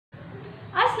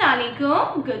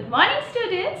Assalamualaikum. Good morning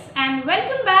students and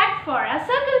welcome back for our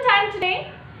circle time today.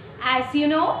 As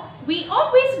you know, we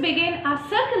always begin our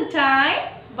circle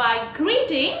time by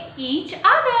greeting each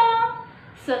other.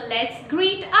 So let's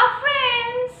greet our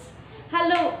friends.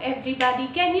 Hello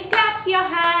everybody, can you clap your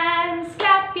hands?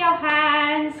 Clap your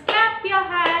hands, clap your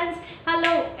hands.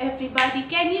 Hello everybody,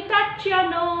 can you touch your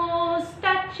nose?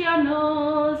 Touch your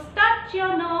nose, touch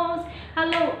your nose.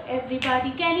 Hello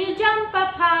everybody, can you jump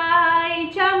up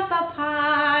high? Jump up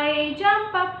high,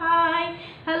 jump up high.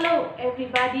 Hello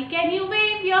everybody, can you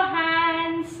wave your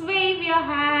hands? Wave your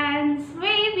hands,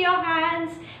 wave your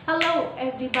hands. Hello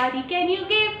everybody, can you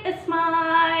give a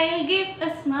smile? Give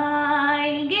a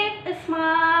smile, give a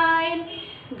smile.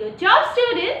 Good job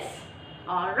students.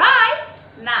 Alright,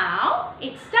 now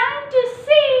it's time to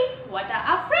see what are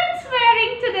our friends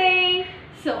wearing today.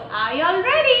 So are you all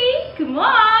ready? Come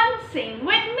on, sing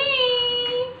with me.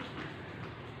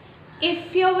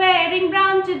 If you're wearing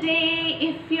brown today,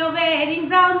 if you're wearing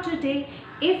brown today,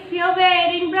 if you're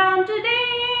wearing brown today,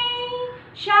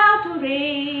 shout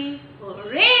hooray,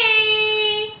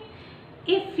 hooray.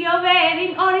 If you're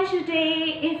wearing orange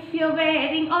today, if you're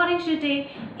wearing orange today,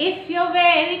 if you're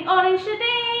wearing orange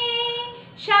today,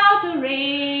 shout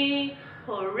hooray,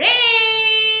 hooray.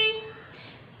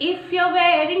 If you're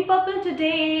wearing purple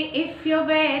today, if you're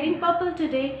wearing purple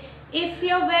today, if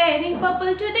you're wearing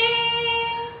purple today,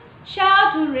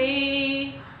 shout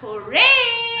hooray, hooray.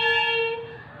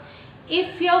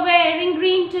 If you're wearing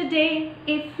green today,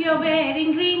 if you're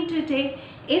wearing green today,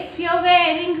 if you're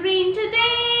wearing green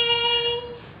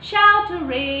today, shout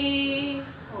hooray,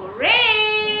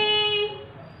 hooray.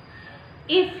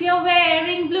 If you're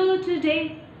wearing blue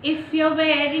today, if you're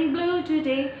wearing blue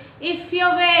today, if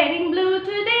you're wearing blue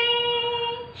today,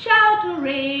 shout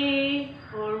hooray,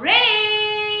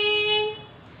 hooray.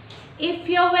 If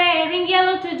you're wearing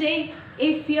yellow today,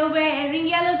 if you're wearing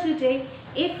yellow today,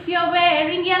 if you're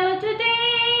wearing yellow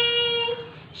today,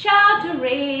 shout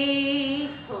hooray,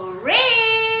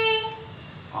 hooray.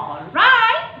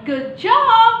 Alright, good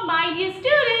job my dear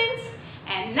students.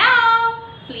 And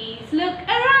now please look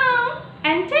around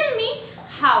and tell me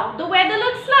how the weather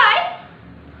looks like.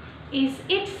 Is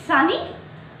it sunny?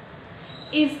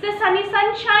 Is the sunny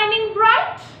sun shining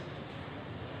bright?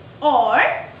 Or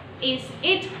is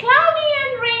it cloudy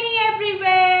and rainy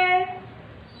everywhere?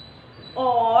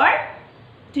 Or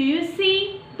do you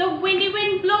see the windy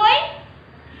wind blowing?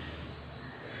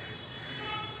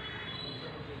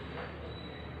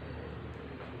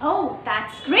 Oh,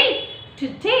 that's great.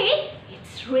 Today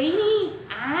it's rainy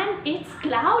and it's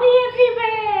cloudy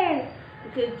everywhere.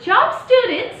 Good job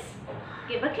students.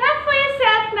 Give a clap for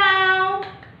yourself now.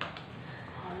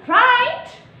 Alright.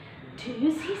 Do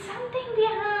you see something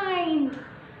behind?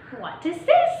 What is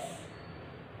this?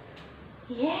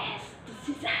 Yes,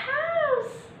 this is a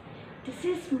house. This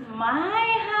is my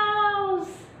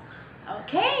house.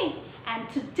 Okay, and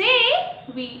today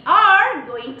we are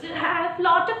going to have a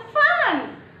lot of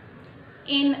fun.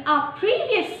 In our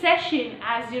previous session,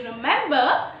 as you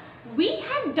remember, we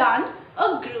had done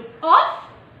a group of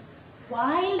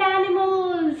wild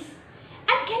animals.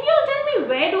 And can you tell me,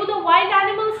 where do the wild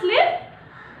animals live?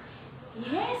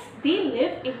 Yes, they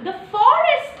live in the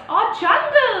forest or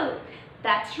jungle.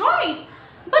 That's right.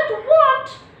 But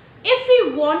what if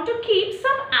we want to keep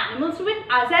some animals with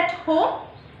us at home?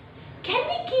 Can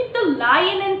we keep the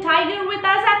lion and tiger with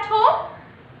us at home?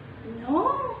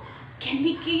 No. Can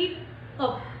we keep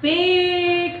a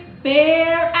big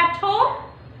bear at home?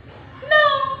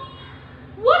 No.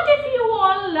 What if you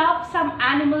all love some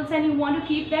animals and you want to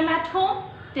keep them at home?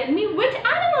 Tell me which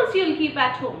animals you'll keep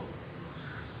at home.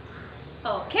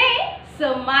 Okay,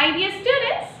 so my dear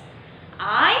students,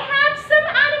 I have some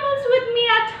animals with me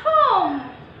at home.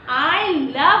 I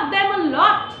love them a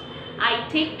lot. I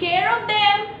take care of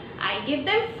them. I give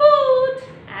them food.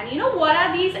 And you know what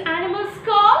are these animals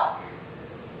called?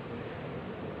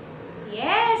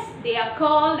 Yes, they are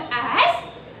called as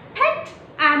pet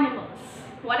animals.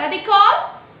 What are they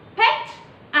called? Pet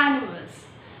animals.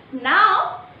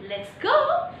 Now, let's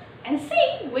go and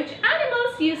see which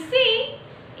animals you see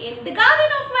in the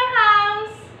garden of my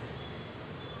house.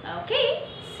 Okay,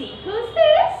 see who's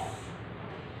this?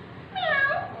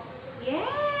 Meow.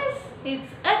 Yes,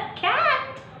 it's a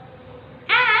cat.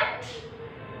 And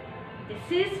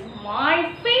this is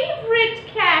my favorite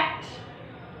cat.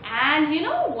 And you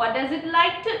know, what does it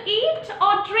like to eat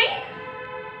or drink?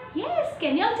 Yes,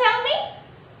 can you tell me?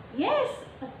 Yes,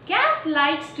 a cat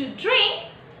likes to drink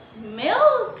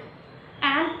milk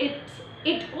and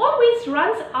it always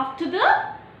runs after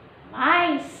the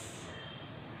mice.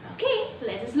 Okay,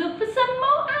 let us look for some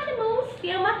more animals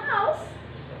near my house.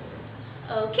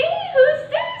 Okay, who's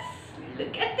this?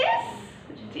 Look at this.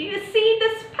 Do you see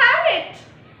this parrot?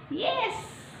 Yes,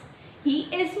 he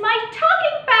is my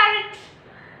talking parrot.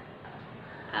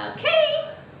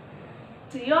 Okay.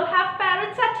 Do you all have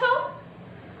parrots at home?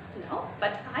 No,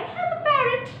 but I have a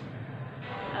parrot.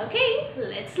 Okay,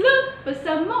 let's look for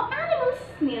some more animals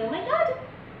near my garden.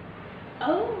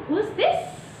 Oh, who's this?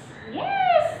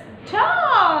 Yes,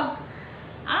 dog.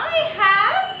 I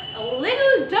have a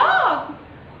little dog.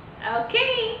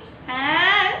 Okay,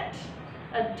 and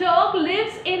a dog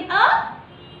lives in a,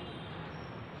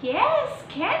 yes,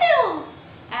 kennel.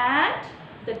 And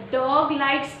the dog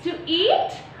likes to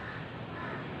eat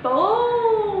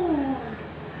bone.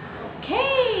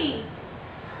 Okay.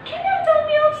 Can you tell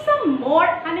me of some more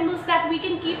animals that we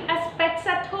can keep as pets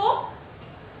at home?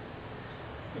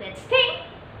 Let's think.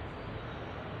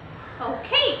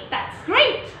 Okay, that's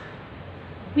great.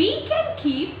 We can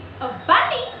keep a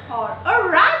bunny or a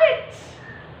rabbit.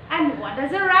 And what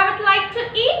does a rabbit like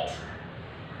to eat?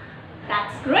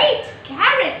 That's great,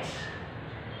 carrot.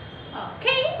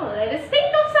 Okay, let us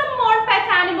think of some more pet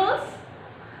animals.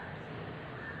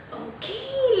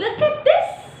 Okay, look at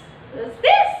this. What's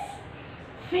this?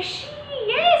 Fishy,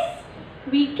 yes.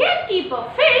 We can keep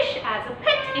a fish as a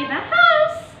pet in a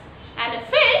house. And a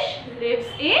fish lives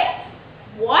in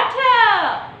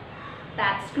water.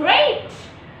 That's great.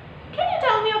 Can you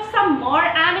tell me of some more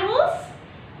animals?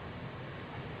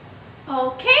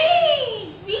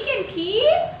 Okay, we can keep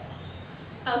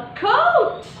a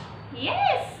goat.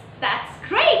 Yes, that's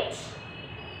great.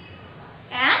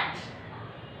 And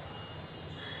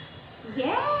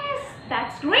yes,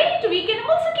 that's great. We can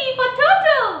also keep a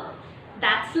turtle.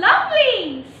 That's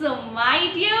lovely. So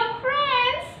my dear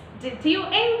friends, did you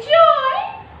enjoy?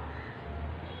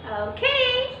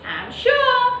 Okay, I'm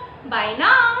sure by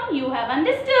now you have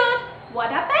understood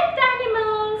what are pet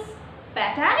animals.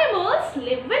 Pet animals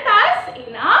live with us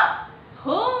in our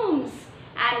homes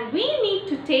and we need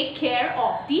to take care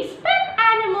of these pet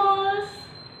animals.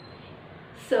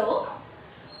 So,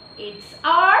 it's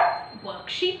our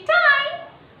worksheet time.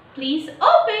 Please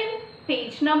open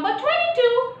page number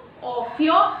 22 of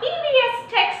your EVS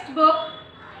textbook.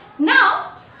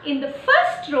 Now, in the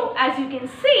first row, as you can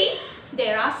see,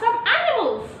 there are some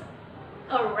animals.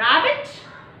 A rabbit,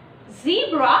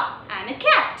 zebra and a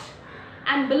cat.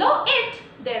 And below it,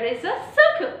 there is a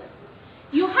circle.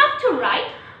 You have to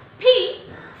write P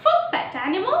for pet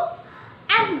animal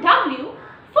and W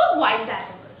for wild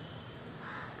animal.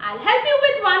 I'll help you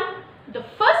with one. The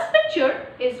first picture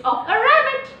is of a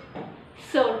rabbit.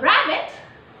 So rabbit,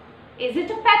 is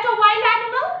it a pet or wild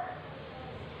animal?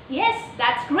 Yes,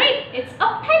 that's great. It's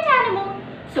a pet animal.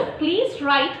 So please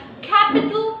write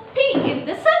capital P in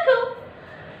the circle.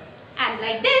 And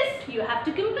like this, you have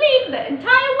to complete the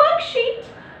entire worksheet.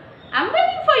 I'm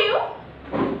waiting for you.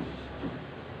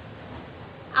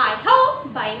 I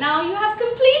hope by now you have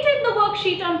completed the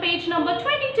worksheet on page number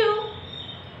 22.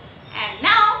 And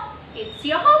now, it's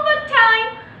your homework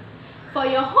time. For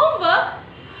your homework,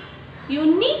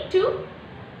 you need to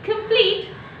complete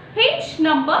page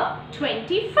number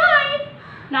 25.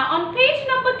 Now on page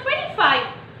number 25,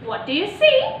 what do you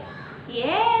see?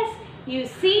 Yes, you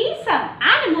see some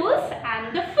animals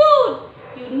and the food.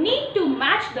 You need to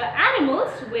match the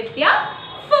animals with their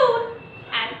food.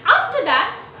 And after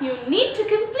that, you need to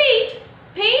complete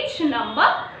page number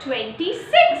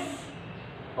 26.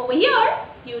 Over here,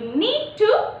 you need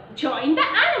to join the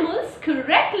animals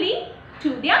correctly to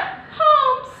their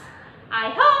homes.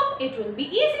 I hope it will be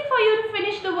easy for you to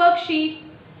finish the worksheet.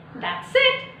 That's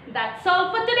it. That's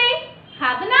all for today.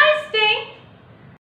 Have a nice day.